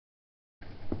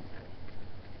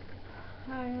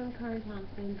Hi, I'm Karen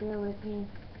Thompson. Bear with me.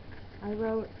 I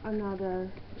wrote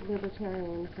another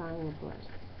Libertarian song of Bliss.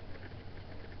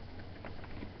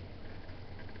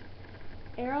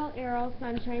 Errol, Errol,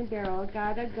 Sunshine Barrel,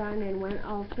 got a gun and went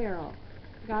all feral.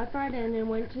 Got brought in and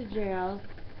went to jail.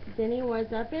 Then he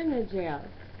was up in the jail.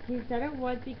 He said it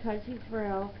was because he's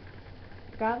frail.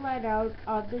 Got let out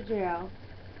of the jail.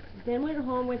 Then went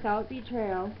home without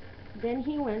betrayal. Then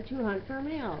he went to hunt for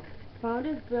mail. Found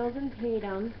his bills and paid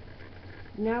them.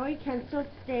 Now he can still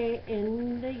stay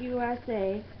in the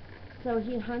USA, so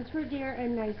he hunts for deer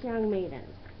and nice young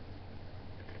maidens.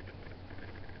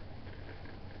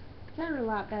 Sounded a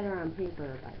lot better on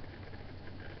paper, but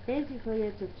basically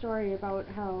it's a story about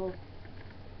how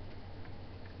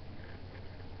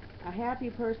a happy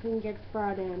person gets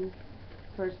brought in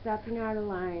for stepping out of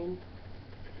line,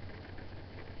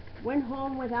 went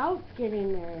home without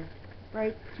getting their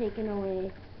rights taken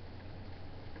away,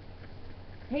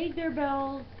 paid their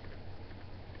bills,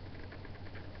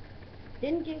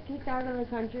 didn't get kicked out of the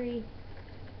country,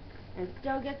 and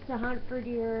still gets to hunt for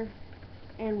deer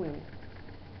and women.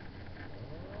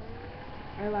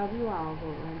 I love you all,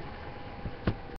 Goldman.